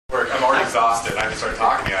exhausted. I haven't started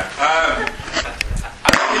talking yet. How are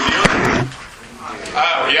you doing?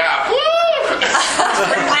 Oh, yeah. Woo!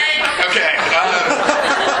 Okay.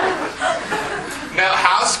 Now,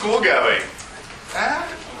 how's school going?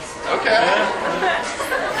 Okay.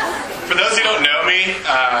 For those who don't know me,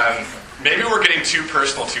 maybe we're getting too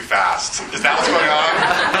personal too fast. Is that what's going on?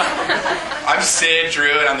 I'm Sid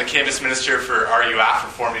Drew, and I'm the campus minister for RUF,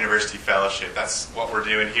 Reformed University Fellowship. That's what we're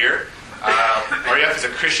doing here. RUF is a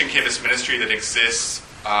Christian campus ministry that exists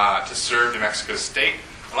to serve New Mexico State.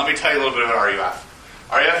 And let me tell you a little bit about RUF.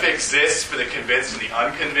 RUF exists for the convinced and the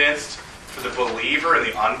unconvinced, for the believer and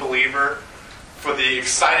the unbeliever, for the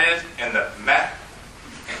excited and the meh.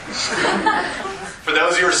 For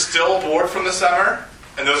those of you who are still bored from the summer,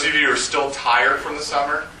 and those of you who are still tired from the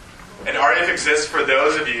summer. And RUF exists for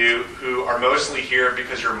those of you who are mostly here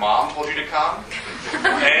because your mom told you to come,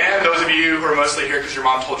 and those of you who are mostly here because your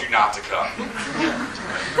mom told you not to come.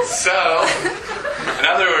 So, in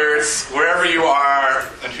other words, wherever you are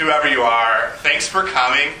and whoever you are, thanks for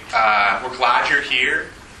coming. We're glad you're here.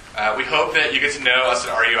 We hope that you get to know us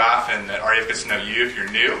at RUF and that RUF gets to know you if you're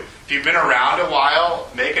new. If you've been around a while,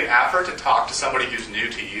 make an effort to talk to somebody who's new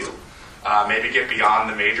to you. Maybe get beyond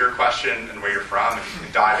the major question and where you're from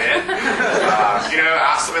and dive in.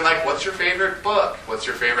 Ask something like, what's your favorite book? What's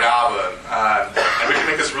your favorite album? And we can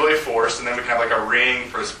make this really forced, and then we can have like a ring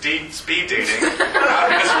for speed dating. That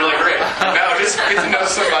would be just really great. No, just get to know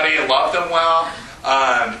somebody and love them well.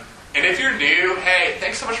 And if you're new, hey,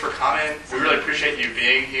 thanks so much for coming. We really appreciate you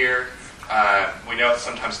being here. We know it's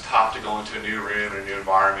sometimes tough to go into a new room and a new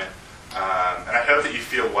environment. And I hope that you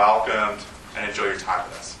feel welcomed and enjoy your time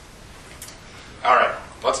with us. All right,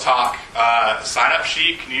 let's talk. Sign-up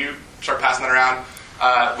sheet, can you start passing that around?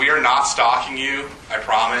 We are not stalking you, I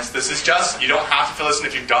promise. This is just, you don't have to fill this in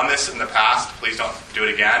if you've done this in the past. Please don't do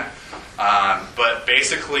it again. But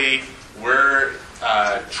basically, we're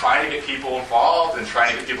trying to get people involved and trying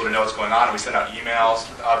to get people to know what's going on. And we send out emails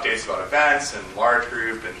with updates about events and large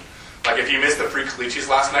group. And like if you missed the free caliche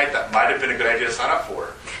last night, that might have been a good idea to sign up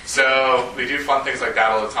for. So we do fun things like that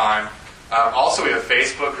all the time. Also, we have a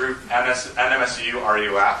Facebook group, NMSU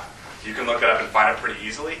RUF. You can look it up and find it pretty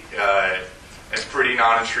easily. It's pretty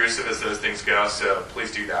non-intrusive as those things go, so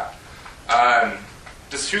please do that.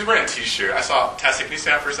 Who's wearing a t-shirt? I saw Tessa, can you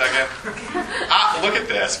stand up for a second? Look at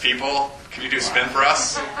this, people. Can you do a spin for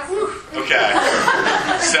us? Okay.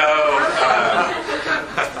 So,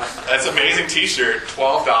 that's an amazing t-shirt,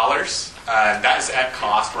 $12. That is at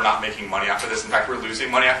cost. We're not making money after this. In fact, we're losing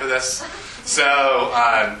money after this. So,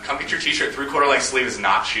 come get your t-shirt. 3/4 length sleeve is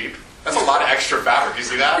not cheap. That's a lot of extra fabric. You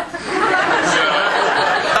see that?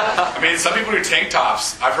 So, some people do tank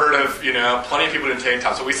tops. I've heard of, plenty of people do tank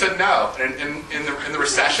tops. But we said no. And in the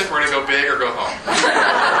recession, we're going to go big or go home.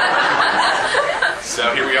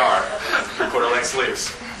 So here we are. 3/4 length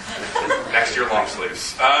sleeves. Next year, long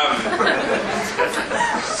sleeves. Look,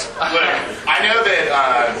 I know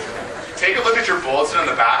that, take a look at your bulletin on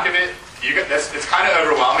the back of it. It's kind of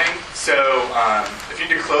overwhelming, so if you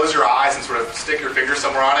need to close your eyes and sort of stick your finger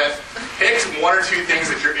somewhere on it, pick one or two things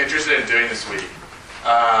that you're interested in doing this week.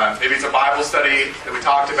 Maybe it's a Bible study that we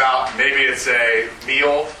talked about, maybe it's a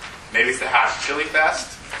meal, maybe it's the Hash Chili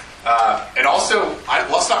Fest. And also,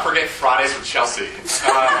 let's not forget Fridays with Chelsea.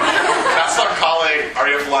 That's what I'm calling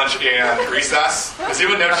RUF lunch and recess. Does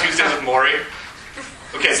anyone know Tuesdays with Maury?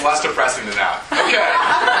 Okay, it's less depressing than that. Okay.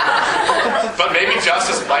 But maybe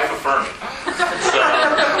just as life-affirming. So,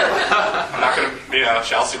 I'm not going to,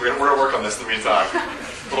 Chelsea, we're going to work on this in the meantime.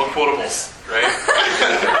 Little quotables, right?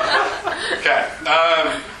 Okay.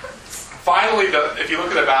 Finally, if you look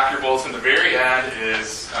at the back of your bulletin, the very end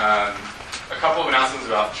is a couple of announcements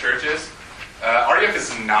about churches. RUF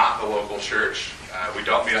is not the local church. We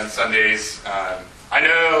don't meet on Sundays. I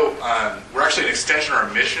know we're actually an extension of our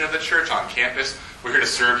mission of the church on campus. We're here to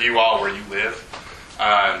serve you all where you live.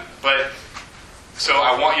 So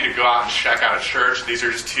I want you to go out and check out a church. These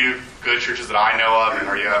are just two good churches that I know of and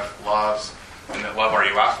RUF loves and that love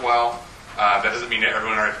RUF well. That doesn't mean that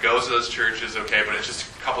everyone in RUF goes to those churches, okay, but it's just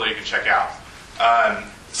a couple that you can check out.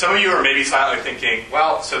 Some of you are maybe silently thinking,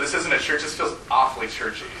 well, so this isn't a church, this feels awfully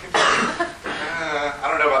churchy. I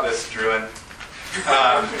don't know about this, Druin.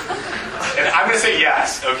 And I'm going to say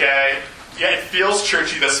yes, okay? Yeah, it feels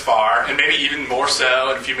churchy this far, and maybe even more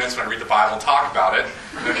so in a few minutes when I read the Bible and talk about it.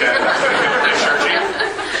 Okay, that's going to get really churchy.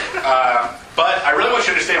 But I really want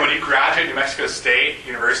you to understand, when you graduate New Mexico State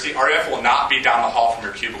University, RUF will not be down the hall from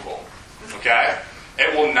your cubicle. Okay?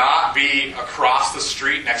 It will not be across the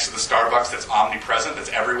street next to the Starbucks that's omnipresent, that's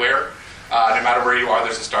everywhere. No matter where you are,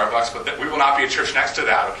 there's a Starbucks. But we will not be a church next to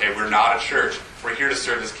that, okay? We're not a church. We're here to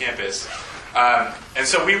serve this campus. And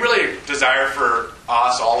so we really desire for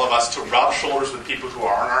all of us, to rub shoulders with people who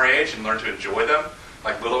are our age and learn to enjoy them,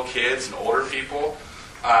 like little kids and older people.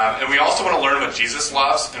 And we also want to learn what Jesus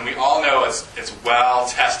loves. And we all know it's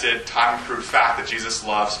well-tested, time-proved fact that Jesus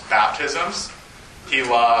loves baptisms, he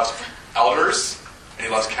loves elders, and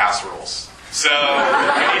he loves casseroles. So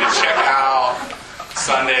you need to check out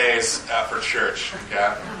Sundays for church.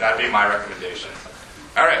 Okay? That'd be my recommendation.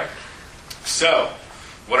 All right. So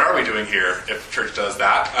what are we doing here if church does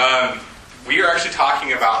that? We are actually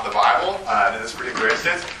talking about the Bible in this particular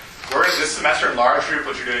instance. We're in this semester in large group,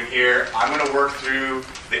 what you're doing here. I'm going to work through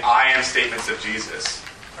the I am statements of Jesus.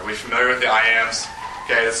 Are we familiar with the I ams?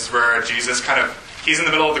 Okay, this is where Jesus he's in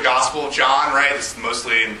the middle of the Gospel of John, right? This is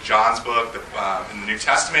mostly in John's book, in the New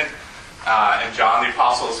Testament. And John the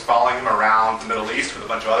Apostle is following him around the Middle East with a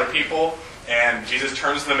bunch of other people. And Jesus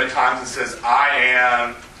turns to them at times and says, I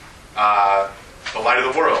am the light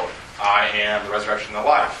of the world. I am the resurrection and the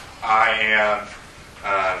life. I am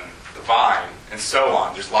the vine, and so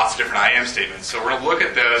on. There's lots of different I am statements. So we're going to look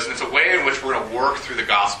at those, and it's a way in which we're going to work through the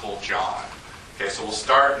Gospel of John. Okay, so we'll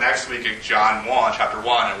start next week at John 1, chapter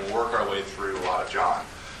 1, and we'll work our way through a lot of John.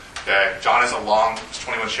 Okay, John is a long,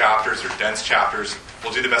 21 chapters, or dense chapters.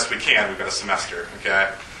 We'll do the best we can. We've got a semester,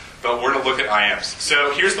 okay? But we're going to look at I ams.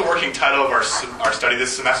 So here's the working title of our study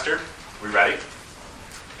this semester. We ready?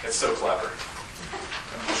 It's so clever.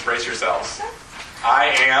 Just brace yourselves.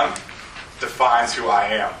 I am defines who I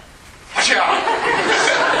am. Watch out! Did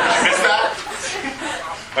you miss that?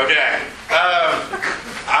 Okay.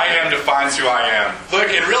 I am defines who I am. Look,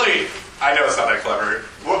 and really, I know it's not that clever.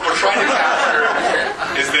 What we're trying to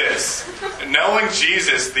capture is this. Knowing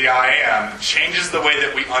Jesus, the I am, changes the way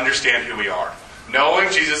that we understand who we are.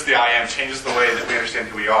 Knowing Jesus, the I am, changes the way that we understand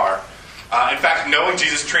who we are. In fact, knowing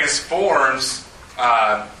Jesus transforms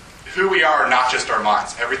who we are, not just our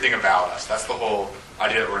minds. Everything about us. That's the whole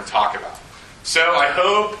idea that we're going to talk about. So I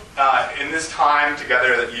hope in this time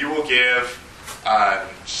together that you will give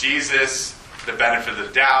Jesus the benefit of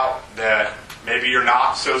the doubt, that maybe you're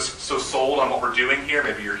not so sold on what we're doing here.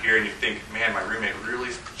 Maybe you're here and you think, man, my roommate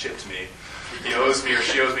really chipped me. He owes me or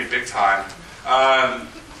she owes me big time.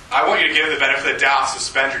 I want you to give the benefit of the doubt,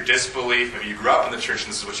 suspend your disbelief. Maybe you grew up in the church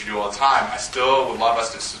and this is what you do all the time. I still would love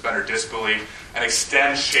us to suspend our disbelief and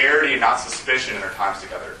extend charity and not suspicion in our times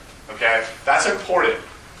together. Okay? That's important.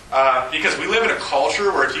 Because we live in a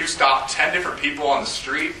culture where if you stop 10 different people on the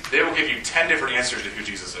street, they will give you 10 different answers to who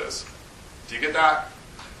Jesus is. Do you get that?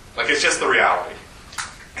 Like, it's just the reality.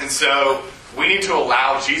 And so, we need to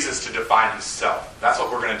allow Jesus to define himself. That's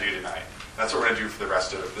what we're going to do tonight. That's what we're going to do for the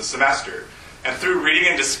rest of the semester. And through reading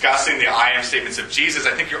and discussing the I am statements of Jesus,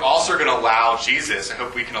 I think you're also going to allow Jesus, I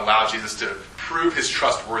hope we can allow Jesus to prove his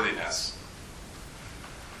trustworthiness.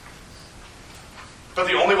 But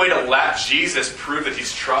the only way to let Jesus prove that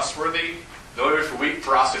he's trustworthy, the only way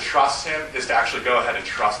for us to trust him is to actually go ahead and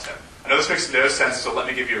trust him. I know this makes no sense, so let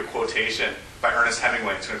me give you a quotation by Ernest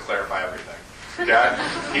Hemingway. It's going to clarify everything.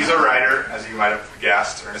 Okay? He's a writer, as you might have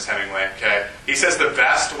guessed, Ernest Hemingway. Okay? He says the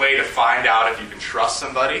best way to find out if you can trust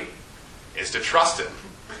somebody is to trust him.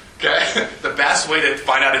 Okay? The best way to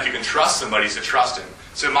find out if you can trust somebody is to trust him.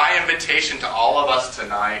 So my invitation to all of us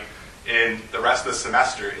tonight in the rest of the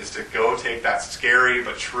semester is to go take that scary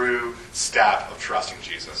but true step of trusting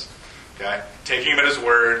Jesus. Okay? Taking him at his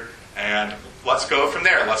word, and let's go from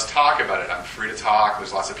there. Let's talk about it. I'm free to talk.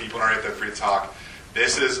 There's lots of people in our area that are free to talk.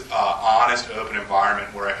 This is an honest, open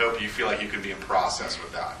environment where I hope you feel like you can be in process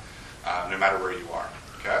with that, no matter where you are.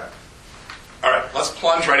 Okay? All right, let's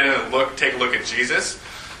plunge right in and take a look at Jesus.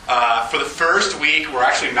 For the first week, we're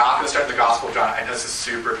actually not going to start the Gospel of John. I know this is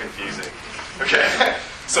super confusing. Okay?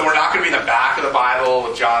 So we're not going to be in the back of the Bible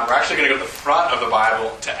with John. We're actually going to go to the front of the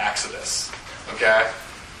Bible to Exodus. Okay?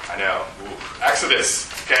 I know. Ooh. Exodus.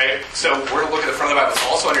 Okay? So we're going to look at the front of the Bible. It's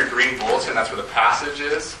also on your green bulletin. That's where the passage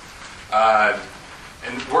is.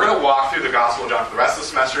 And we're going to walk through the Gospel of John for the rest of the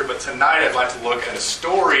semester. But tonight I'd like to look at a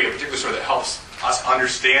story, a particular story that helps us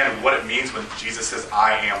understand what it means when Jesus says,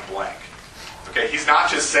 I am blank. Okay? He's not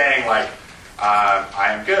just saying, like,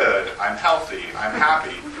 I am good, I'm healthy, I'm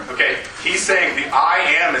happy. Okay, he's saying the I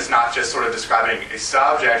am is not just sort of describing a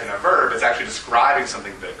subject and a verb, it's actually describing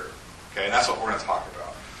something bigger. Okay, and that's what we're going to talk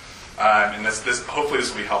about. And hopefully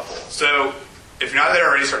this will be helpful. So, if you're not there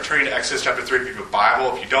already, start turning to Exodus chapter 3 if you have a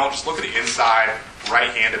Bible. If you don't, just look at the inside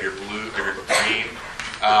right hand of your green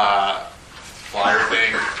flyer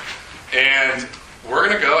thing. And we're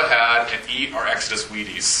going to go ahead and eat our Exodus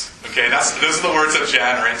Wheaties. Okay, those are the words of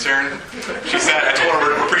Jen, our intern. She said, I told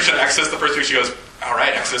her we're preaching Exodus the first week. She goes, all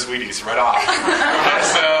right, Exodus Wheaties, right off. Okay,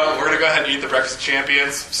 so we're going to go ahead and eat the Breakfast of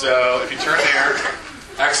Champions. So if you turn there,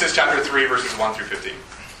 Exodus chapter 3, verses 1 through 15.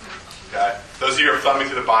 Okay? Those of you who are thumbing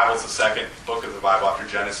through the Bible, it's the second book of the Bible after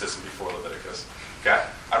Genesis and before Leviticus. Okay?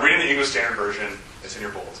 I'm reading the English Standard Version. It's in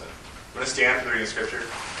your bulletin. I'm going to stand for the reading of Scripture.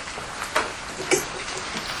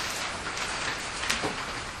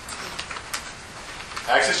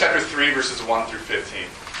 Exodus chapter 3, verses 1 through 15.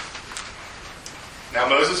 Now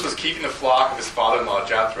Moses was keeping the flock of his father-in-law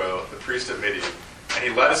Jethro, the priest of Midian, and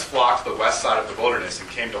he led his flock to the west side of the wilderness and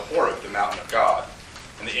came to Horeb, the mountain of God.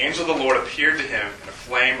 And the angel of the Lord appeared to him in a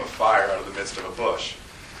flame of fire out of the midst of a bush.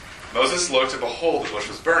 Moses looked, and behold, the bush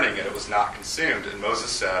was burning, and it was not consumed. And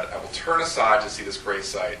Moses said, I will turn aside to see this great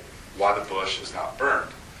sight, why the bush is not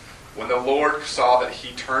burned. When the Lord saw that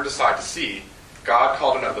he turned aside to see, God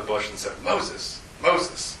called him out of the bush and said, Moses,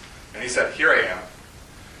 Moses. And he said, Here I am.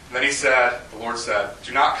 And then the Lord said,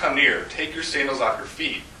 Do not come near. Take your sandals off your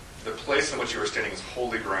feet. For the place in which you are standing is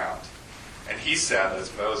holy ground. And he said, that is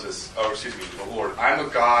the Lord, I am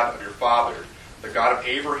the God of your father, the God of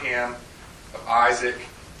Abraham, of Isaac,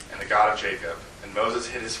 and the God of Jacob. And Moses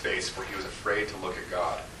hid his face, for he was afraid to look at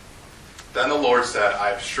God. Then the Lord said, I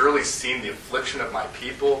have surely seen the affliction of my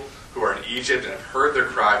people who are in Egypt, and have heard their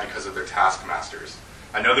cry because of their taskmasters.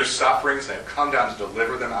 I know their sufferings, and I have come down to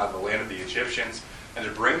deliver them out of the land of the Egyptians, and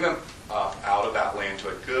to bring them up out of that land to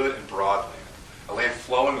a good and broad land, a land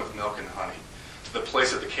flowing with milk and honey, to the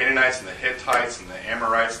place of the Canaanites and the Hittites and the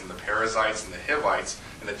Amorites and the Perizzites and the Hivites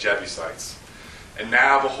and the Jebusites. And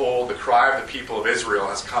now, behold, the cry of the people of Israel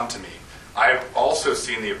has come to me. I have also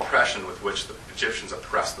seen the oppression with which the Egyptians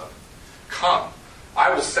oppressed them. Come,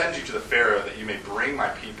 I will send you to the Pharaoh, that you may bring my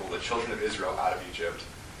people, the children of Israel, out of Egypt.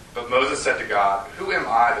 But Moses said to God, Who am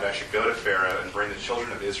I that I should go to Pharaoh and bring the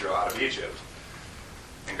children of Israel out of Egypt?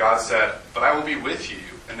 And God said, But I will be with you,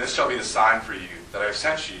 and this shall be the sign for you, that I have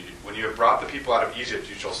sent you. When you have brought the people out of Egypt,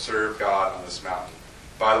 you shall serve God on this mountain.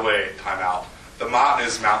 By the way, time out. The mountain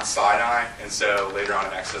is Mount Sinai, and so later on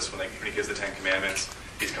in Exodus, when he gives the Ten Commandments,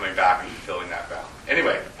 he's coming back and fulfilling that vow.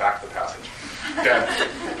 Anyway, back to the passage. Okay.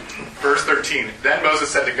 Verse 13. Then Moses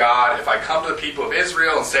said to God, If I come to the people of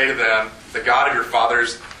Israel and say to them, The God of your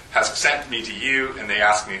fathers has sent me to you, and they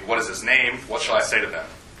ask me, What is his name? What shall I say to them?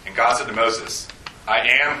 And God said to Moses, I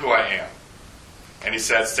am who I am. And he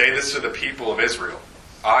said, Say this to the people of Israel,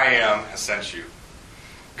 I am has sent you.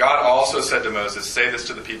 God also said to Moses, Say this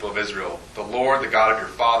to the people of Israel, The Lord, the God of your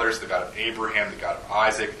fathers, the God of Abraham, the God of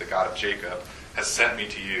Isaac, the God of Jacob, has sent me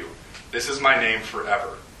to you. This is my name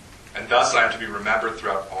forever, and thus I am to be remembered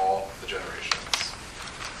throughout all the generations.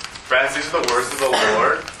 Friends, these are the words of the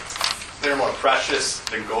Lord. They are more precious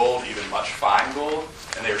than gold, even much fine gold,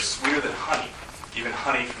 and they are sweeter than honey, even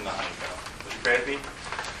honey from the honeycomb. Would you pray with me?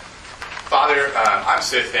 Father, I'm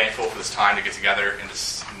so thankful for this time to get together and to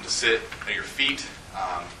sit at your feet,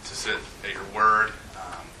 to sit at your word,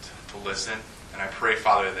 to listen. And I pray,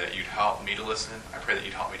 Father, that you'd help me to listen. I pray that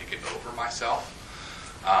you'd help me to get over myself.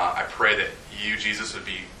 I pray that you, Jesus, would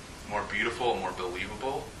be more beautiful and more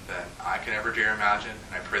believable than I can ever dare imagine.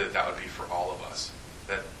 And I pray that that would be for all of us.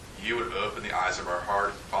 That you would open the eyes of our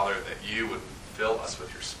heart, Father, that you would fill us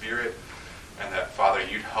with your Spirit, and that, Father,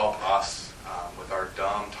 you'd help us with our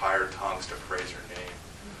dumb, tired tongues to praise your name.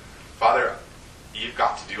 Father, you've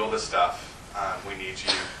got to do all this stuff. We need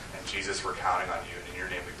you. And Jesus, we're counting on you. And in your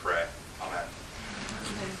name we pray. Amen.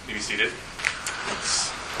 You be seated.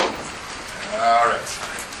 Thanks. All right.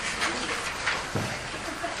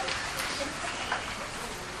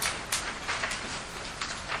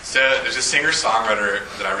 So there's a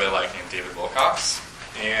singer-songwriter that I really like named David Wilcox.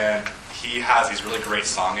 And he has these really great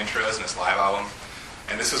song intros in his live album.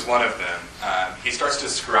 And this is one of them. He starts to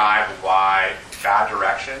describe why bad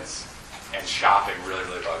directions and shopping really,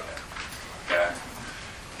 really bug him. Okay?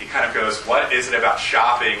 He kind of goes, what is it about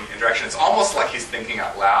shopping and direction? It's almost like he's thinking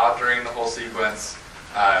out loud during the whole sequence.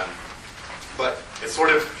 But it's sort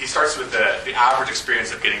of, he starts with the average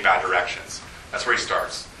experience of getting bad directions. That's where he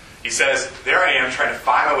starts. He says, there I am trying to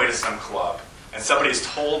find my way to some club. And somebody has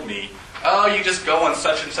told me, oh, you just go on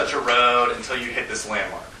such and such a road until you hit this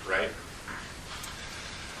landmark, right?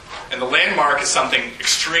 And the landmark is something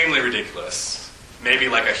extremely ridiculous. Maybe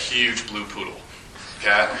like a huge blue poodle.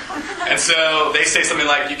 Okay? And so they say something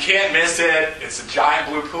like, you can't miss it. It's a giant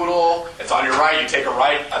blue poodle. It's on your right. You take a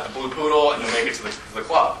right at the blue poodle and you'll make it to the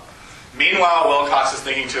club. Meanwhile, Wilcox is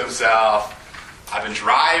thinking to himself, I've been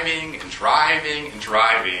driving and driving and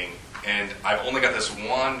driving, and I've only got this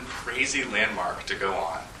one crazy landmark to go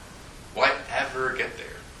on. Will I ever get there?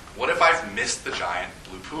 What if I've missed the giant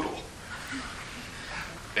blue poodle?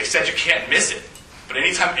 They said you can't miss it. But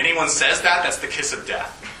anytime anyone says that, that's the kiss of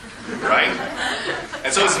death. Right?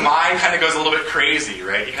 And so his mind kind of goes a little bit crazy,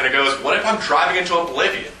 right? He kind of goes, what if I'm driving into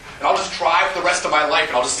oblivion? and I'll just drive for the rest of my life,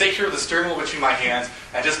 and I'll just sit here with the steering wheel between my hands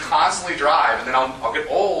and just constantly drive, and then I'll get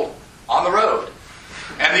old on the road.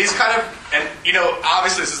 And these kind of, and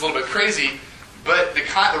obviously this is a little bit crazy, but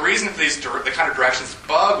the reason for the kind of directions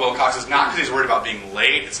bug Wilcox is not because he's worried about being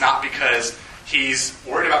late. It's not because he's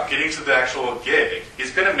worried about getting to the actual gig.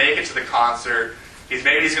 He's going to make it to the concert.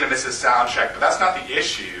 Maybe he's going to miss his sound check, but that's not the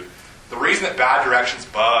issue. The reason that bad directions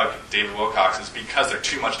bug David Wilcox is because they're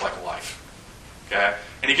too much like life. Okay?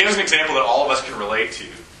 And he gives an example that all of us can relate to.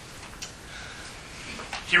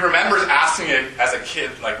 He remembers asking it as a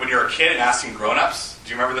kid, like when you're a kid and asking grown-ups,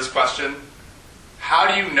 do you remember this question? How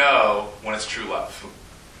do you know when it's true love?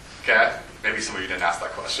 Okay? Maybe some of you didn't ask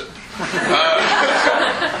that question.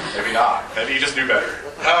 Maybe not. Maybe you just knew better.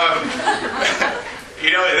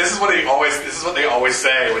 This is what they always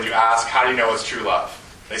say when you ask, how do you know it's true love?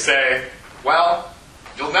 They say, well,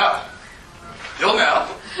 you'll know. You'll know.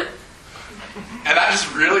 And that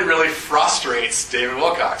just really, really frustrates David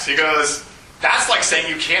Wilcox. He goes, that's like saying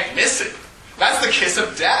you can't miss it. That's the kiss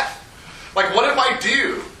of death. Like, what if I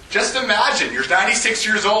do? Just imagine, you're 96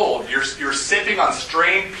 years old, you're sipping on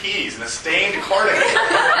strained peas in a stained cardigan. Okay?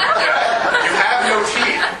 You have no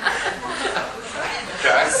teeth.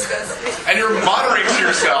 Okay? And you're muttering to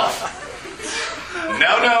yourself, no,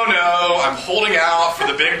 I'm holding out for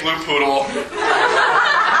the big blue poodle.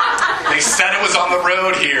 They said it was on the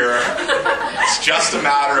road here. It's just a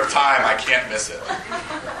matter of time. I can't miss it.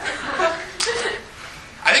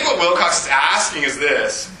 I think what Wilcox is asking is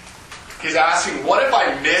this. He's asking, what if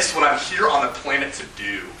I miss what I'm here on the planet to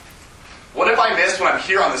do? What if I miss what I'm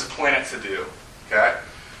here on this planet to do? Okay?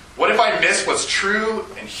 What if I miss what's true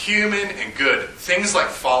and human and good? Things like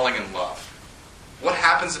falling in love. What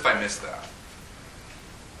happens if I miss that?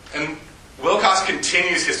 And Wilcox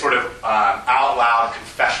continues his sort of out loud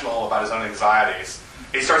confessional about his own anxieties.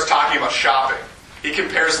 He starts talking about shopping. He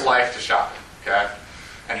compares life to shopping. Okay?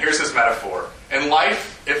 And here's his metaphor. In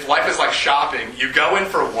life, if life is like shopping, you go in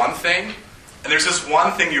for one thing, and there's this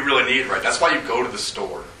one thing you really need, right? That's why you go to the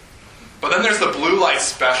store. But then there's the blue light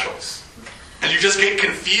specials. And you just get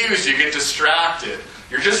confused, you get distracted.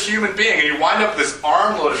 You're just a human being, and you wind up with this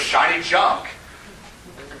armload of shiny junk.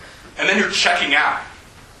 And then you're checking out.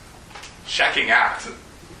 Checking out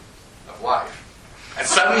of life. And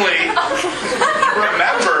suddenly, you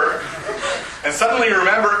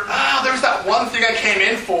remember, there's that one thing I came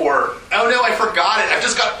in for. Oh no, I forgot it. I've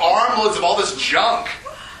just got armloads of all this junk.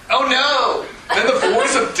 Oh no! And then the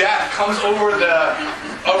voice of death comes over the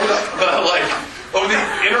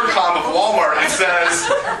intercom of Walmart and says,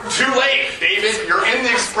 too late, David, you're in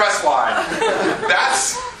the express line.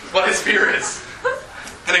 That's what his fear is.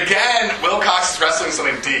 And again, Wilcox is wrestling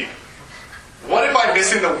something deep. What if I'm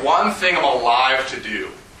missing the one thing I'm alive to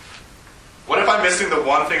do? What if I'm missing the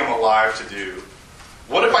one thing I'm alive to do?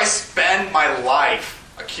 What if I spend my life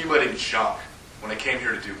accumulating junk when I came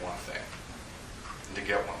here to do one thing? And to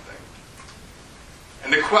get one thing?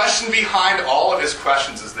 And the question behind all of his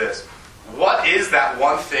questions is this. What is that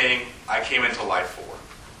one thing I came into life for?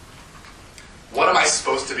 What am I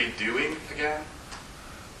supposed to be doing again?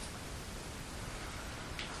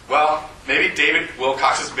 Well, maybe David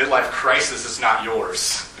Wilcox's midlife crisis is not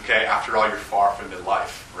yours. Okay, after all, you're far from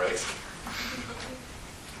midlife, right?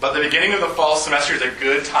 But the beginning of the fall semester is a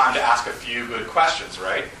good time to ask a few good questions,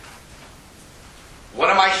 right? What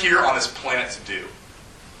am I here on this planet to do?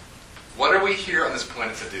 What are we here on this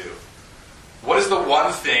planet to do? What is the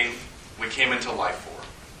one thing we came into life for?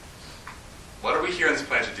 What are we here on this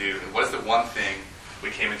planet to do? And what is the one thing we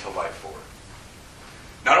came into life for?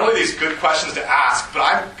 Not only are these good questions to ask, but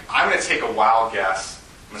I'm going to take a wild guess.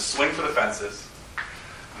 I'm going to swing for the fences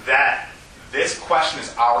that this question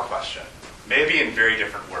is our question. Maybe in very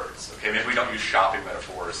different words. Okay, maybe we don't use shopping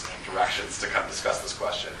metaphors and directions to kind of discuss this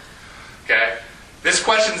question. Okay, this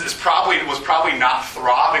question was probably not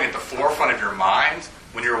throbbing at the forefront of your mind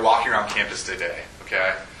when you were walking around campus today.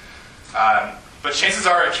 Okay, but chances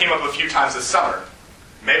are it came up a few times this summer.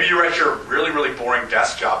 Maybe you were at your really, really boring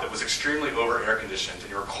desk job that was extremely over air conditioned, and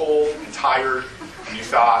you were cold and tired, and you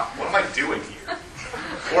thought, "What am I doing here?"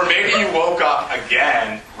 Or maybe you woke up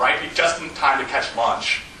again, right, just in time to catch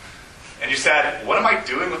lunch. And you said, what am I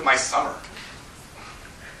doing with my summer?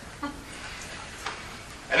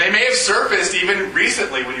 And they may have surfaced even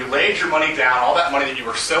recently when you laid your money down, all that money that you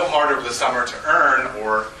worked so hard over the summer to earn,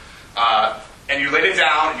 and you laid it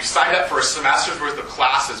down and you signed up for a semester's worth of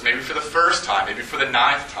classes, maybe for the first time, maybe for the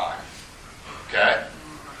 9th time. Okay?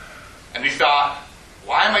 And you thought,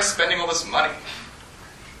 why am I spending all this money?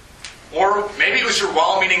 Or maybe it was your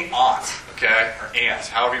well-meaning aunt, okay? Or aunt,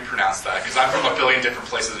 however you pronounce that, because I'm from a billion different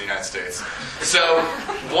places in the United States. So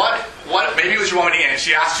maybe it was your mom and aunt, and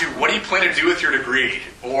she asked you, what do you plan to do with your degree?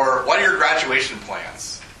 Or what are your graduation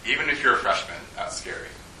plans? Even if you're a freshman, that's scary.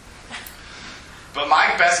 But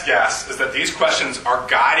my best guess is that these questions are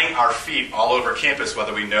guiding our feet all over campus,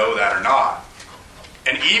 whether we know that or not.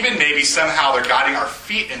 And even maybe somehow they're guiding our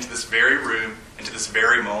feet into this very room, into this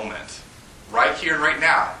very moment. Right here and right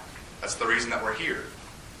now. That's the reason that we're here.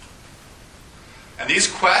 And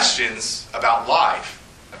these questions about life,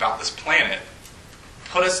 about this planet,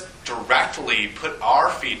 put our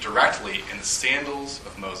feet directly in the sandals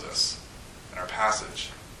of Moses in our passage.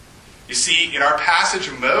 You see, in our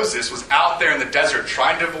passage, Moses was out there in the desert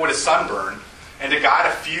trying to avoid a sunburn and to guide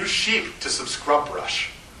a few sheep to some scrub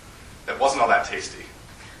brush that wasn't all that tasty.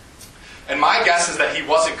 And my guess is that he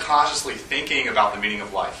wasn't consciously thinking about the meaning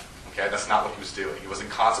of life. Okay, that's not what he was doing. He wasn't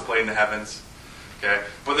contemplating the heavens. Okay,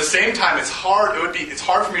 but at the same time, it's hard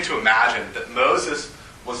for me to imagine that Moses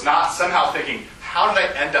was not somehow thinking, how did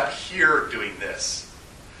I end up here doing this?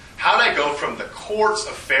 How did I go from the courts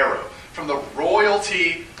of Pharaoh, from the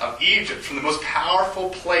royalty of Egypt, from the most powerful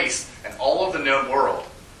place in all of the known world,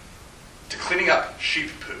 to cleaning up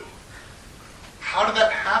sheep poo? How did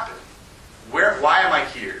that happen? Why am I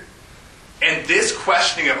here? And this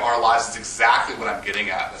questioning of our lives is exactly what I'm getting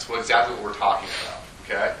at. That's exactly what we're talking about.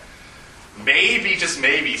 Okay? Maybe, just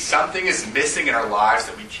maybe, something is missing in our lives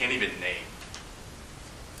that we can't even name.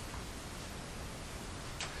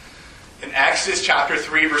 In Exodus chapter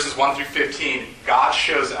 3, verses 1 through 15, God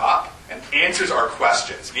shows up and answers our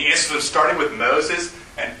questions. And he answers them starting with Moses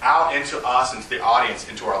and out into us, into the audience,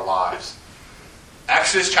 into our lives.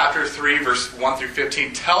 Exodus chapter 3, verse 1 through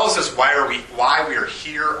 15 tells us why we are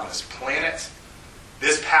here on this planet.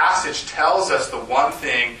 This passage tells us the one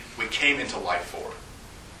thing we came into life for.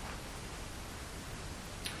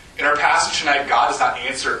 In our passage tonight, God does not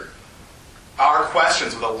answer our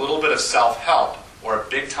questions with a little bit of self-help or a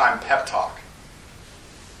big-time pep talk,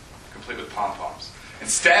 complete with pom-poms.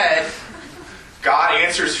 Instead, God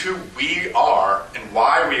answers who we are and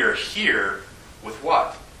why we are here with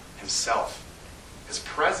what? Himself. His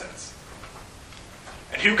presence.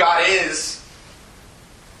 And who God is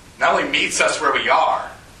not only meets us where we are,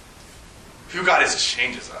 who God is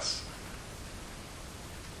changes us.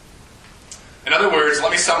 In other words,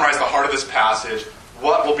 let me summarize the heart of this passage,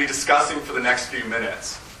 what we'll be discussing for the next few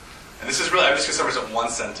minutes. And this is really, I'm just going to summarize it in one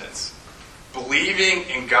sentence. Believing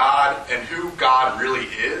in God and who God really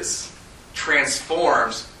is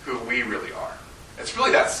transforms who we really are. It's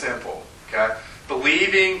really that simple, okay?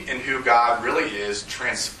 Believing in who God really is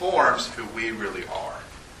transforms who we really are.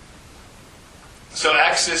 So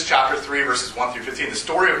Exodus chapter 3, verses 1 through 15, the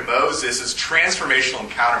story of Moses' transformational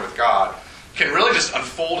encounter with God can really just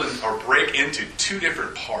unfold or break into two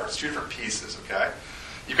different parts, two different pieces, okay?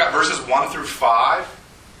 You've got verses 1 through 5,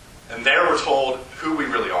 and there we're told who we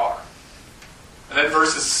really are. And then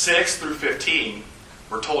verses 6 through 15,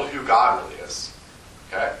 we're told who God really is.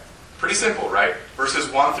 Okay? Pretty simple, right?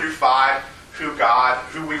 Verses 1 through 5,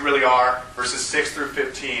 who we really are. Verses 6 through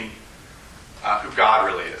 15, who God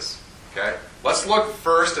really is. Okay? Let's look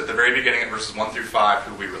first at the very beginning at verses 1 through 5,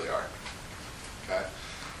 who we really are. Okay?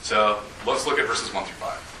 So let's look at verses 1 through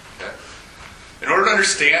 5. Okay? In order to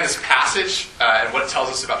understand this passage and what it tells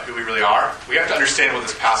us about who we really are, we have to understand what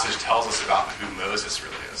this passage tells us about who Moses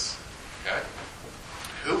really is. Okay?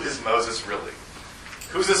 Who is Moses really?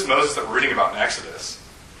 Who's this Moses that we're reading about in Exodus?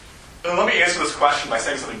 And let me answer this question by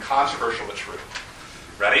saying something controversial but true.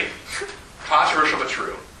 Ready? Controversial but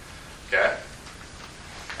true. Okay?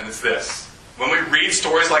 And it's this. When we read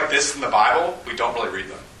stories like this in the Bible, we don't really read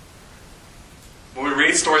them. When we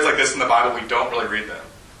read stories like this in the Bible, we don't really read them.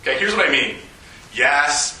 Okay, here's what I mean.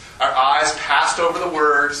 Yes, our eyes passed over the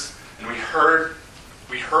words, and we heard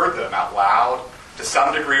them out loud to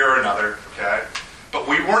some degree or another, okay? But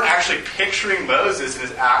we weren't actually picturing Moses in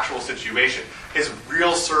his actual situation, his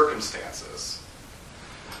real circumstances.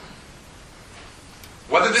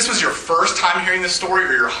 Whether this was your first time hearing this story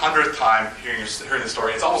or your 100th time hearing this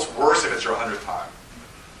story, it's almost worse if it's your 100th time.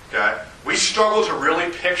 Okay? We struggle to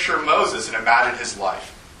really picture Moses and imagine his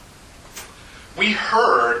life. We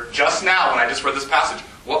heard just now, when I just read this passage,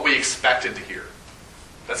 what we expected to hear.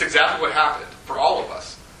 That's exactly what happened for all of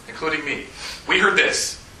us, including me. We heard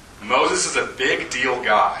this. Moses is a big deal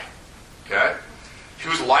guy. Okay?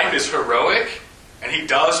 Whose life is heroic, and he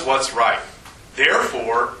does what's right.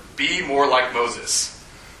 Therefore, be more like Moses.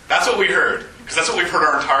 That's what we heard, because that's what we've heard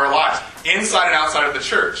our entire lives, inside and outside of the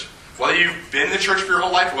church. Whether you've been in the church for your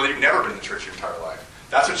whole life, or whether you've never been in the church your entire life.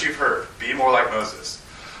 That's what you've heard. Be more like Moses.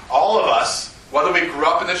 All of us, whether we grew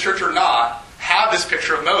up in the church or not, have have this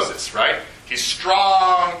picture of Moses, right? He's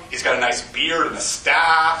strong, he's got a nice beard and a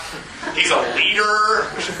staff, he's a leader,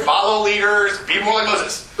 we should follow leaders, be more like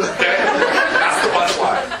Moses. Okay? That's the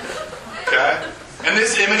punchline. Okay? And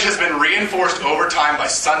this image has been reinforced over time by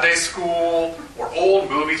Sunday school or old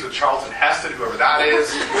movies with Charlton Heston, whoever that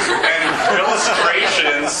is, and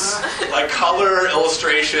illustrations, like color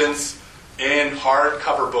illustrations in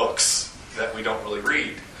hardcover books that we don't really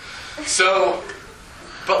read. So,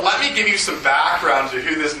 but let me give you some background to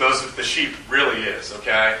who this Moses with the sheep really is,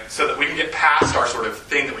 okay? So that we can get past our sort of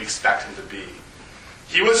thing that we expect him to be.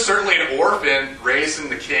 He was certainly an orphan raised in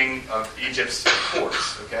the king of Egypt's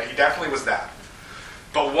courts, okay? He definitely was that.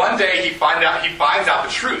 But one day he finds out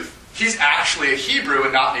the truth. He's actually a Hebrew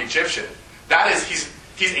and not an Egyptian. That is,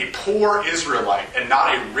 he's a poor Israelite and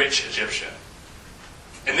not a rich Egyptian.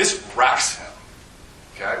 And this wrecks him.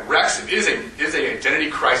 Okay? Wrecks him. It is an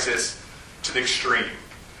identity crisis to the extreme.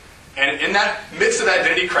 And in that midst of that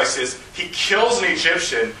identity crisis, he kills an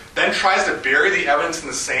Egyptian, then tries to bury the evidence in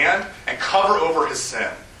the sand and cover over his sin.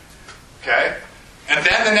 Okay? And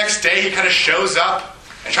then the next day he kind of shows up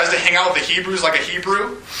and tries to hang out with the Hebrews like a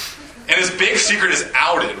Hebrew. And his big secret is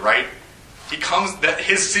outed, right?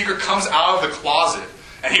 His secret comes out of the closet.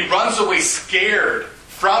 And he runs away scared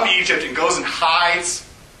from Egypt and goes and hides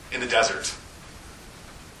in the desert.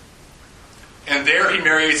 And there he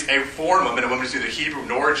marries a foreign woman, a woman who's neither Hebrew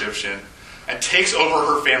nor Egyptian, and takes over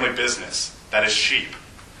her family business. That is sheep.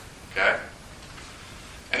 Okay?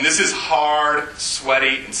 And this is hard,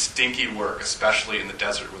 sweaty, and stinky work, especially in the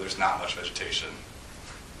desert where there's not much vegetation.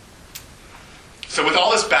 So with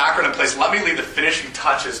all this background in place, let me leave the finishing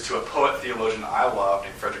touches to a poet-theologian I love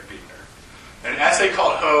named Frederick Buechner. In an essay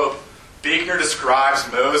called Hope, Buechner describes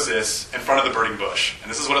Moses in front of the burning bush.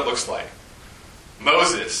 And this is what it looks like.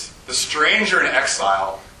 Moses, the stranger in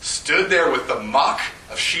exile, stood there with the muck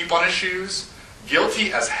of sheep on his shoes,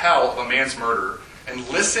 guilty as hell of a man's murder, and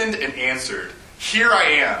listened and answered. Here I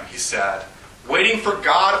am, he said, waiting for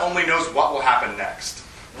God only knows what will happen next.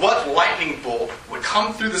 What lightning bolt would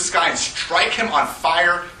come through the sky and strike him on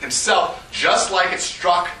fire himself, just like it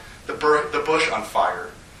struck the bush on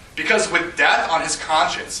fire? Because with death on his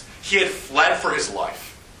conscience, he had fled for his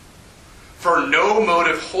life, for no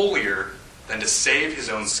motive holier than to save his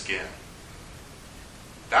own skin.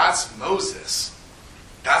 That's Moses.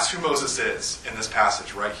 That's who Moses is in this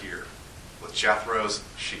passage right here, with Jethro's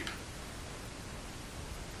sheep.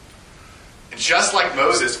 And just like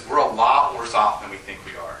Moses, we're a lot worse off than we think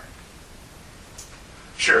we are.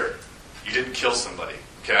 Sure, you didn't kill somebody,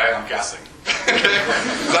 okay? I'm guessing.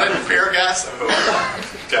 Is that a fair guess? I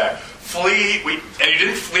hope. Okay. And you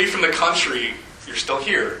didn't flee from the country, you're still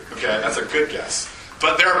here, okay? That's a good guess.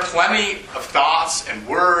 But there are plenty of thoughts and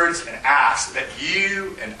words and acts that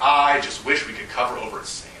you and I just wish we could cover over in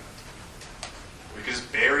sand. We could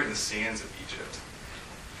just bury in the sands of Egypt.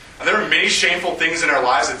 And there are many shameful things in our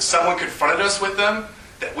lives that if someone confronted us with them,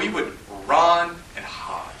 that we would run and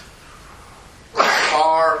hide.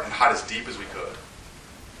 Far and hide as deep as we could.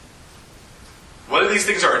 Whether these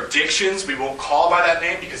things are addictions we won't call by that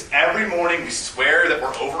name because every morning we swear that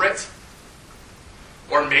we're over it.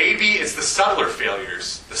 Or maybe it's the subtler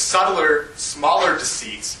failures, the subtler, smaller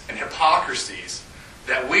deceits and hypocrisies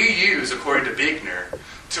that we use, according to Buechner,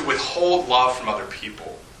 to withhold love from other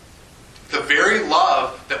people. The very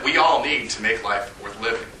love that we all need to make life worth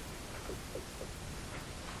living.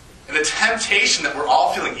 And the temptation that we're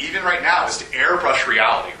all feeling even right now is to airbrush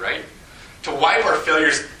reality, right? To wipe our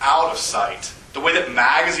failures out of sight. The way that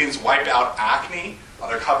magazines wipe out acne on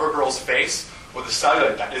their cover girl's face, or the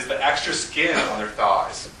cellulite that is the extra skin on their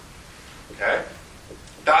thighs. Okay?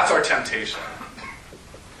 That's our temptation.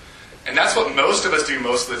 And that's what most of us do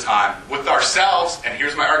most of the time. With ourselves, and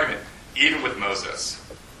here's my argument, even with Moses.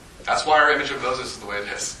 That's why our image of Moses is the way it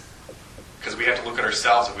is. Because we have to look at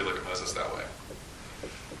ourselves if we look at Moses that way.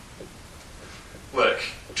 Look,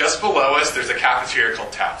 just below us, there's a cafeteria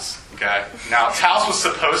called Taos. Okay? Now, Taos was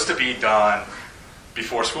supposed to be done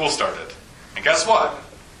before school started. And guess what?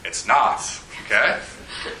 It's not. Okay?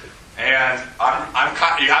 And I'm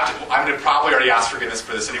going to probably already ask forgiveness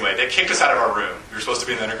for this anyway. They kicked us out of our room. We were supposed to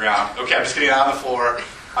be in the underground. Okay, I'm just getting out on the floor.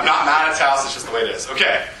 I'm not mad at Taos. It's just the way it is.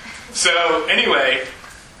 Okay. So anyway,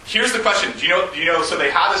 here's the question. Do you know? So they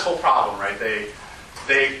have this whole problem, right?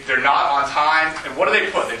 They're not on time. And what do they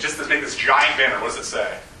put? They just make this giant banner. What does it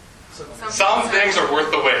say? Some things are worth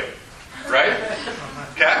the wait. Right?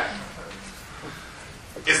 Okay?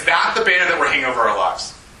 Is that the banner that we're hanging over our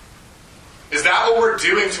lives? Is that what we're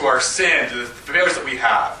doing to our sin, to the failures that we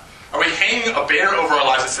have? Are we hanging a banner over our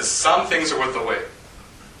lives that says some things are worth the wait?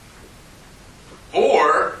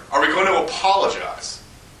 Or are we going to apologize?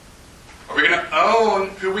 Are we going to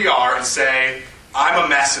who we are and say, I'm a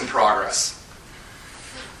mess in progress.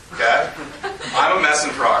 Okay? I'm a mess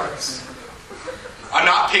in progress. I'm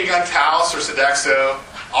not picking on Taos or Sodexo.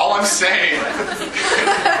 All I'm saying...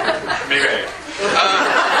 maybe I am.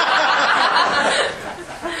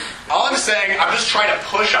 All I'm saying, I'm just trying to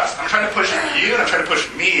push us. I'm trying to push you and I'm trying to push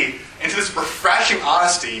me into this refreshing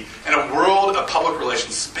honesty in a world of public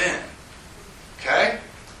relations spin. Okay?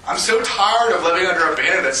 I'm so tired of living under a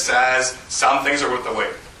banner that says some things are worth the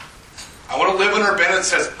wait. I want to live under a banner that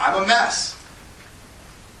says I'm a mess.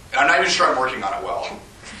 And I'm not even sure I'm working on it well.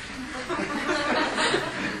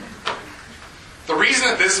 The reason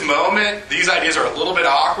at this moment these ideas are a little bit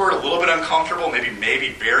awkward, a little bit uncomfortable,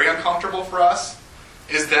 maybe very uncomfortable for us,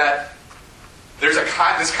 is that this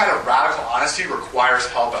kind of radical honesty requires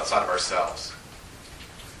help outside of ourselves.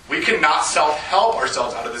 We cannot self-help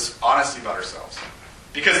ourselves out of this honesty about ourselves.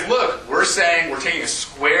 Because look, we're taking a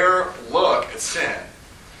square look at sin.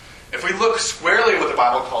 If we look squarely at what the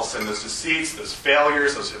Bible calls sin, those deceits, those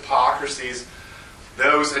failures, those hypocrisies,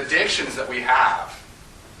 those addictions that we have,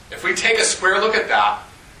 if we take a square look at that,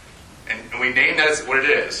 and we name that as what it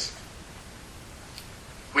is,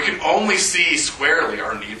 we can only see squarely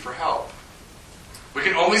our need for help. We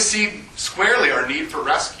can only see squarely our need for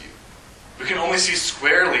rescue. We can only see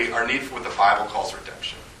squarely our need for what the Bible calls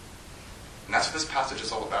redemption. And that's what this passage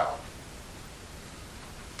is all about.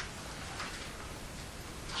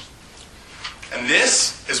 And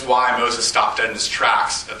this is why Moses stopped dead in his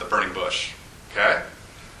tracks at the burning bush. Okay?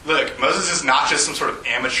 Look, Moses is not just some sort of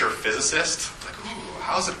amateur physicist. Like, ooh,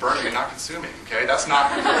 how is it burning and not consuming? Okay? That's not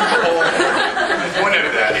the whole point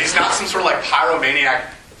of that. He's not some sort of like pyromaniac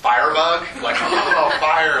firebug. Like, oh,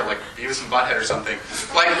 fire, like Beavis and Butthead or something.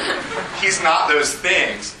 Like, he's not those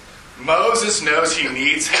things. Moses knows he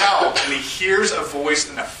needs help, and he hears a voice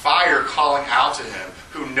in a fire calling out to him,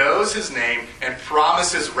 who knows his name and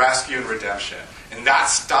promises rescue and redemption. And that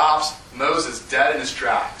stops Moses dead in his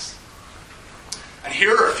tracks. And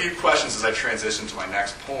here are a few questions as I transition to my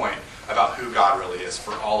next point about who God really is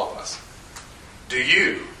for all of us.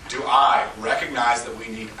 Do I recognize that we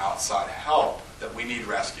need outside help, that we need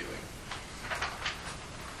rescuing?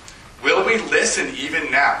 Will we listen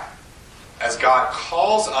even now as God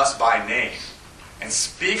calls us by name and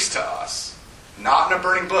speaks to us, not in a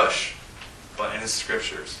burning bush, but in His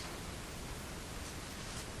Scriptures?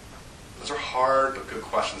 Those are hard but good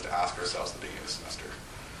questions to ask ourselves at the beginning of the semester.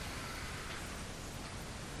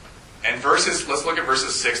 And let's look at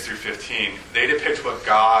verses 6 through 15. They depict what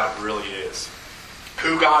God really is.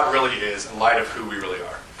 Who God really is in light of who we really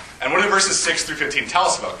are. And what do verses 6 through 15 tell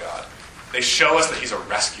us about God? They show us that He's a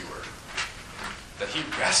rescuer. That He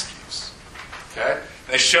rescues. Okay?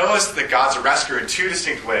 And they show us that God's a rescuer in two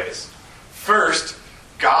distinct ways. First,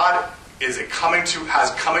 God has coming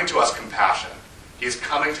to us compassion. He is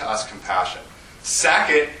coming to us compassion.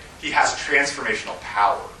 Second, He has transformational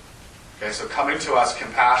power. Okay, so coming to us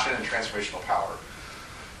compassion and transformational power.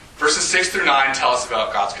 Verses 6 through 9 tell us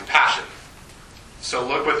about God's compassion. So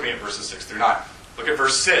look with me at verses 6 through 9. Look at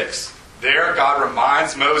verse 6. There, God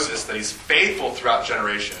reminds Moses that He's faithful throughout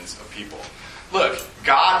generations of people. Look,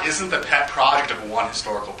 God isn't the pet project of one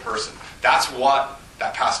historical person. That's what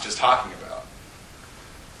that passage is talking about.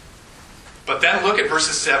 But then look at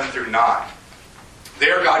verses 7 through 9.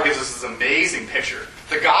 There, God gives us this amazing picture.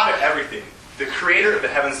 The God of everything, the creator of the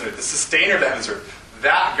heavens and earth, the sustainer of the heavens and earth,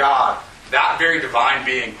 that God, that very divine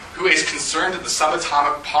being, who is concerned at the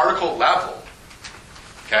subatomic particle level,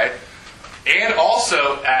 okay, and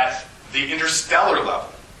also at the interstellar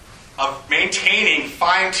level of maintaining,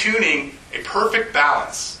 fine-tuning a perfect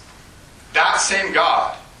balance. That same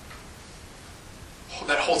God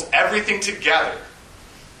that holds everything together,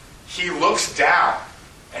 He looks down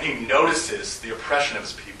and He notices the oppression of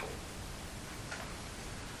His people.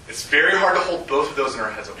 It's very hard to hold both of those in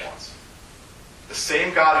our heads at once. The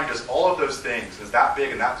same God who does all of those things, is that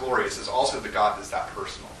big and that glorious, is also the God that is that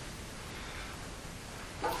personal.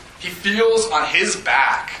 He feels on His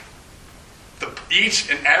back each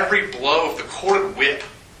and every blow of the corded whip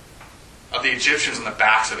of the Egyptians on the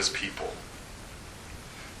backs of His people.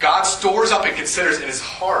 God stores up and considers in His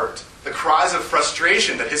heart the cries of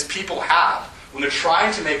frustration that His people have when they're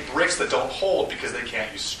trying to make bricks that don't hold because they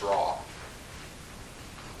can't use straw.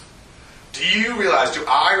 Do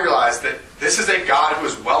I realize that this is a God who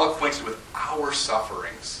is well acquainted with our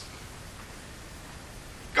sufferings?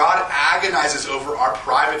 God agonizes over our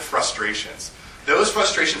private frustrations. Those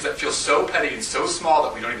frustrations that feel so petty and so small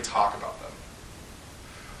that we don't even talk about them.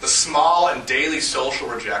 The small and daily social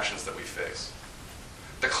rejections that we face.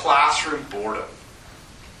 The classroom boredom.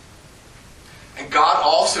 And God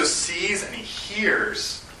also sees and He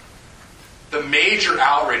hears the major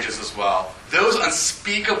outrages as well, those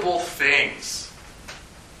unspeakable things,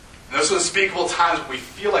 and those unspeakable times when we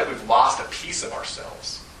feel like we've lost a piece of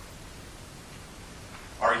ourselves.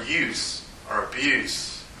 Our use, our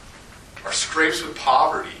abuse, our scrapes with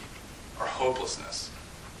poverty, our hopelessness.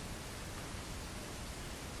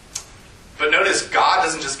 But notice, God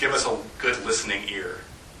doesn't just give us a good listening ear.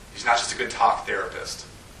 He's not just a good talk therapist.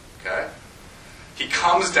 Okay? He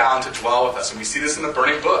comes down to dwell with us, and we see this in the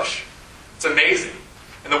burning bush. It's amazing.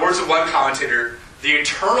 In the words of one commentator, the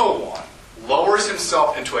Eternal One lowers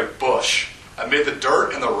himself into a bush amid the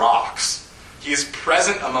dirt and the rocks. He is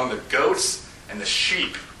present among the goats and the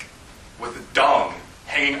sheep with the dung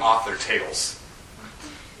hanging off their tails.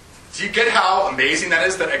 Do you get how amazing that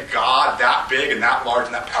is, that a God that big and that large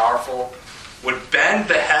and that powerful would bend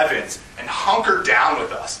the heavens and hunker down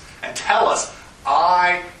with us and tell us,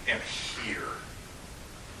 I am here.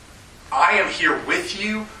 I am here with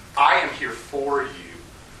you. I am here for you.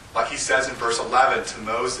 Like he says in verse 11 to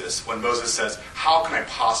Moses, when Moses says, how can I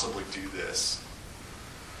possibly do this?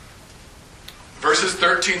 Verses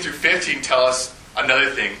 13 through 15 tell us another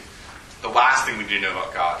thing, the last thing we need to know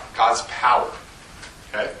about God, God's power.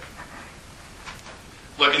 Okay?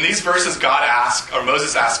 Look, in these verses,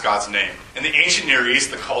 Moses asked God's name. In the ancient Near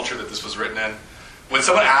East, the culture that this was written in, when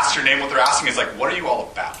someone asks your name, what they're asking is like, what are you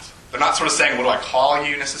all about? They're not sort of saying, what do I call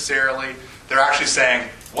you necessarily? They're actually saying,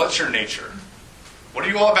 what's your nature? What are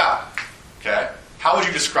you all about? Okay? How would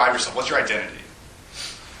you describe yourself? What's your identity?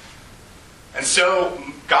 And so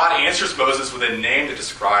God answers Moses with a name that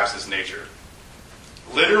describes his nature.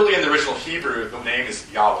 Literally in the original Hebrew, the name is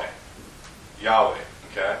Yahweh. Yahweh.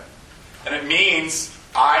 Okay? And it means,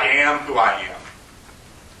 I am who I am.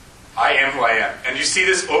 I am who I am. And you see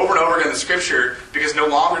this over and over again in the Scripture, because no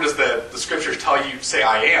longer does the Scripture tell you, say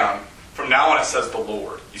I am. From now on it says the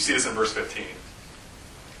Lord. You see this in verse 15.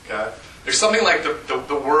 Okay? There's something like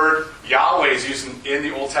the word Yahweh is used in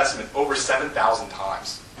the Old Testament over 7,000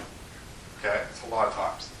 times. Okay? It's a lot of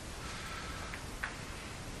times.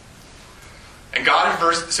 And God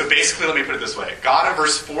in so basically let me put it this way. God in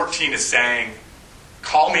verse 14 is saying,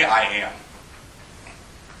 call me I am.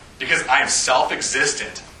 Because I am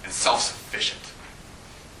self-existent and self-sufficient.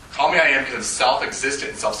 Call me I am because I'm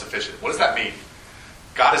self-existent and self-sufficient. What does that mean?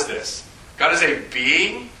 God is this. God is a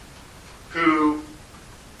being who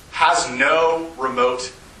has no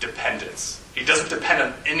remote dependence. He doesn't depend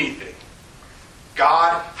on anything.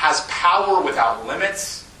 God has power without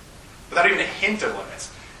limits, without even a hint of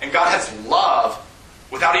limits. And God has love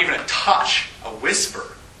without even a touch, a whisper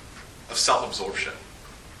of self-absorption.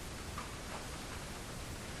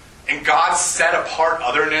 And God's set-apart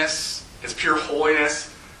otherness, his pure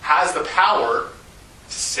holiness, has the power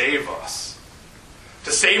to save us.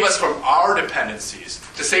 To save us from our dependencies.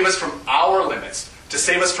 To save us from our limits. To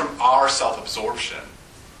save us from our self-absorption.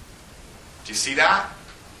 Do you see that?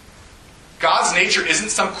 God's nature isn't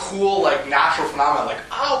some cool, natural phenomenon.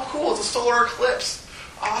 Oh, cool, it's a solar eclipse.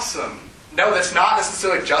 Awesome. No, that's not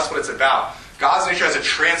necessarily just what it's about. God's nature has a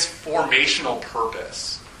transformational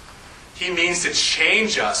purpose. He means to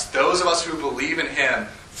change us, those of us who believe in him,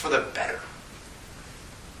 for the better.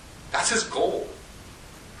 That's his goal.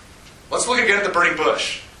 Let's look again at the burning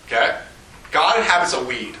bush. Okay? God inhabits a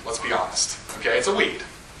weed, let's be honest. Okay? It's a weed.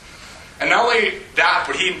 And not only that,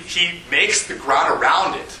 but he makes the ground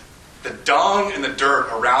around it, the dung and the dirt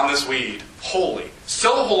around this weed, holy.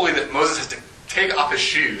 So holy that Moses has to take off his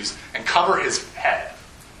shoes and cover his head,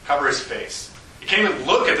 cover his face. You can't even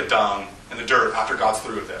look at the dung and the dirt after God's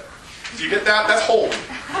through with it. Do you get that? That's holy.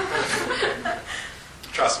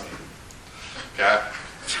 Trust me. Okay?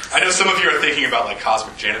 I know some of you are thinking about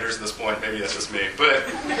cosmic janitors at this point. Maybe that's just me. But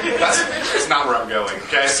that's not where I'm going.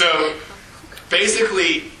 Okay? So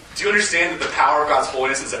basically, do you understand that the power of God's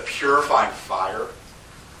holiness is a purifying fire?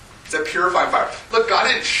 It's a purifying fire. Look, God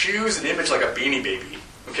didn't choose an image like a Beanie Baby.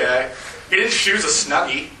 Okay? He didn't choose a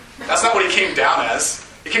Snuggie. That's not what he came down as.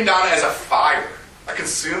 He came down as a fire. A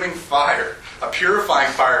consuming fire. A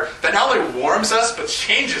purifying fire that not only warms us, but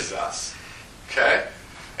changes us. Okay?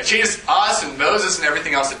 It changes us and Moses and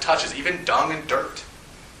everything else it touches, even dung and dirt.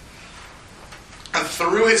 And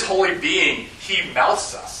through his holy being, he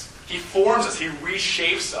melts us. He forms us. He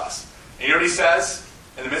reshapes us. And you know what he says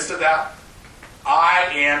in the midst of that?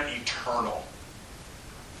 I am eternal.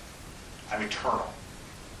 I'm eternal.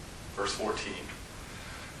 Verse 14.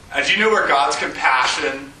 And do you know where God's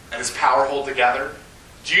compassion and his power hold together?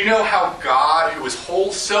 Do you know how God, who is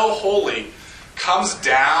so holy, comes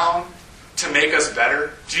down to make us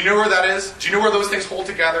better? Do you know where that is? Do you know where those things hold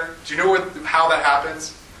together? Do you know how that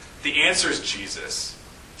happens? The answer is Jesus.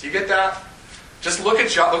 Do you get that? Just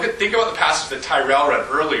think about the passage that Tyrell read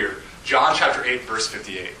earlier. John chapter 8, verse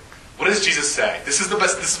 58. What does Jesus say? This is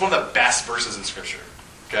one of the best verses in Scripture.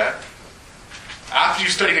 Okay? After you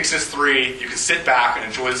study Exodus 3, you can sit back and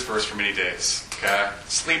enjoy this verse for many days. Okay?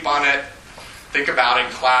 Sleep on it, think about it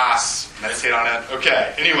in class, meditate on it.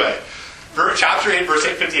 Okay, anyway. Chapter 8, verse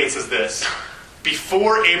 58 says this.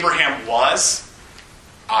 Before Abraham was,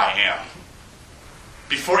 I am.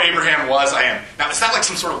 Before Abraham was, I am. Now, is that like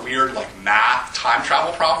some sort of weird math time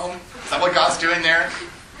travel problem? Is that what God's doing there?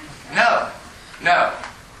 No.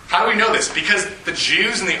 How do we know this? Because the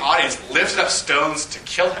Jews in the audience lifted up stones to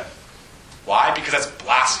kill him. Why? Because that's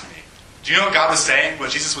blasphemy. Do you know what God was saying?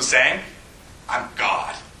 What Jesus was saying? I'm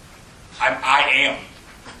God. I am.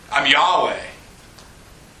 I'm Yahweh.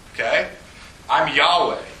 Okay? I'm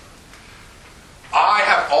Yahweh. I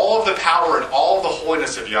have all of the power and all of the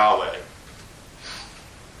holiness of Yahweh.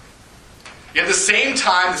 Yet at the same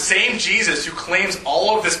time, the same Jesus who claims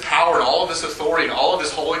all of this power and all of this authority and all of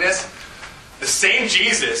this holiness, the same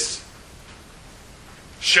Jesus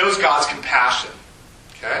shows God's compassion.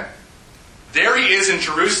 Okay? There he is in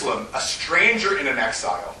Jerusalem, a stranger and an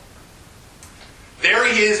exile. There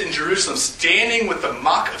he is in Jerusalem, standing with the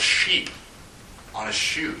muck of sheep on his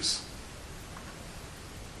shoes.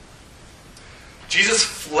 Jesus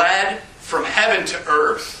fled from heaven to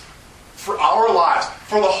earth for our lives,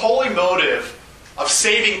 for the holy motive of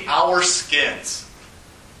saving our skins.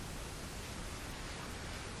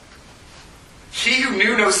 He who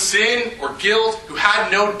knew no sin or guilt, who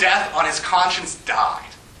had no death on his conscience, died.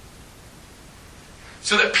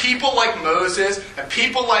 So that people like Moses, and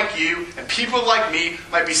people like you, and people like me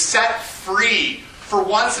might be set free for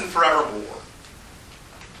once and forevermore.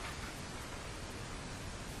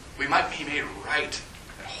 We might be made right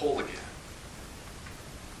and whole again.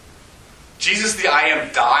 Jesus the I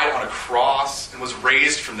Am died on a cross and was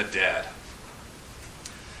raised from the dead.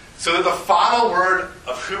 So that the final word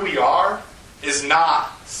of who we are is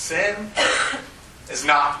not sin, is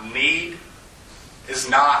not need, is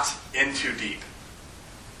not in too deep.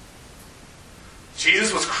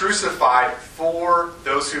 Jesus was crucified for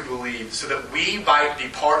those who believe, so that we might be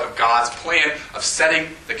part of God's plan of setting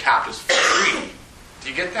the captives free. Do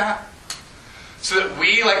you get that? So that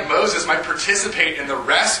we, like Moses, might participate in the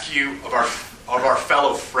rescue of our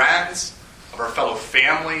fellow friends, of our fellow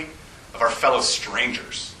family, of our fellow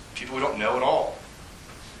strangers, people we don't know at all.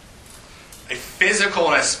 A physical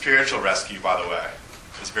and a spiritual rescue, by the way,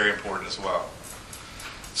 is very important as well.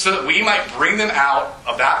 So that we might bring them out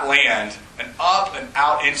of that land and up and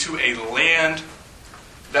out into a land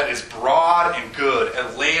that is broad and good,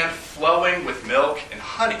 a land flowing with milk and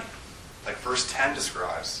honey, like verse 10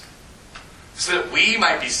 describes. So that we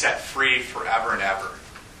might be set free forever and ever.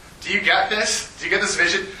 Do you get this? Do you get this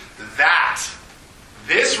vision?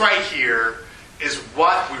 This right here is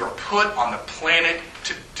what we were put on the planet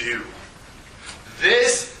to do.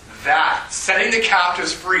 Setting the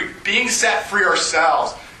captives free, being set free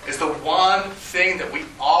ourselves, is the one thing that we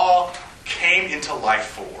all came into life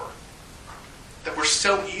for, that we're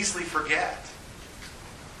so easily forget.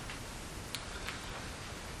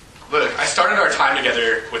 Look, I started our time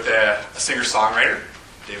together with a singer-songwriter,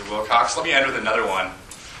 David Wilcox. Let me end with another one.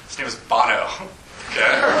 His name is Bono.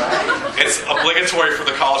 Okay? It's obligatory for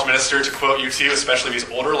the college minister to quote U2, especially if he's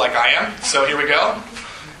older like I am. So here we go.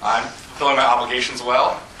 I'm fulfilling my obligations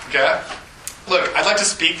well. Okay? Look, I'd like to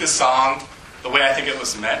speak this song the way I think it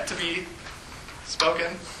was meant to be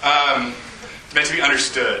spoken. Meant to be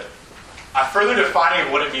understood. Further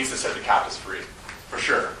defining what it means to set the captives free. For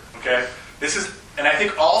sure. Okay? And I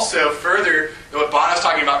think also further, what Bono's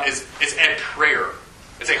talking about is it's a prayer.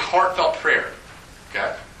 It's a heartfelt prayer.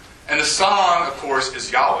 Okay? And the song, of course,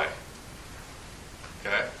 is Yahweh.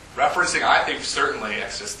 Okay? Referencing, I think, certainly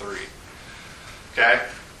Exodus 3. Okay?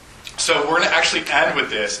 So we're going to actually end with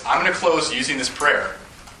this. I'm going to close using this prayer.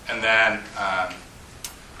 And then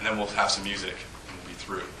we'll have some music and we'll be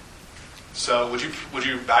through. So would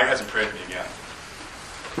you bow your heads and pray with me again?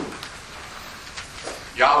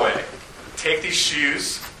 Yahweh, take these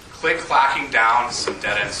shoes, click-clacking down some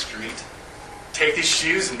dead-end street. Take these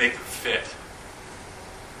shoes and make them fit.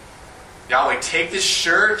 Yahweh, take this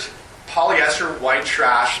shirt, polyester white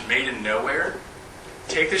trash made in nowhere.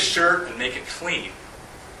 Take this shirt and make it clean.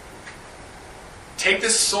 Take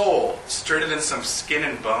this soul, stirred it in some skin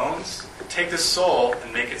and bones. Take this soul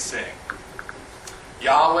and make it sing.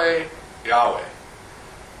 Yahweh, Yahweh.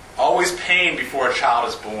 Always pain before a child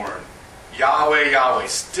is born. Yahweh, Yahweh,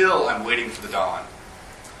 still I'm waiting for the dawn.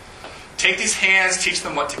 Take these hands, teach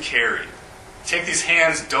them what to carry. Take these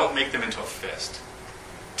hands, don't make them into a fist.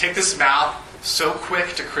 Take this mouth, so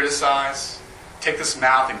quick to criticize. Take this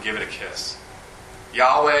mouth and give it a kiss.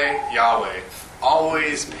 Yahweh, Yahweh,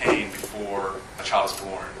 always pain before a child is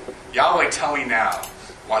born. Yahweh, tell me now,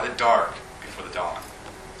 why the dark before the dawn?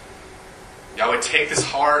 Yahweh, take this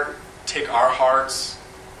heart, take our hearts,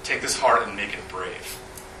 take this heart and make it brave.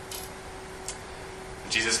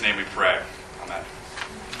 In Jesus' name we pray.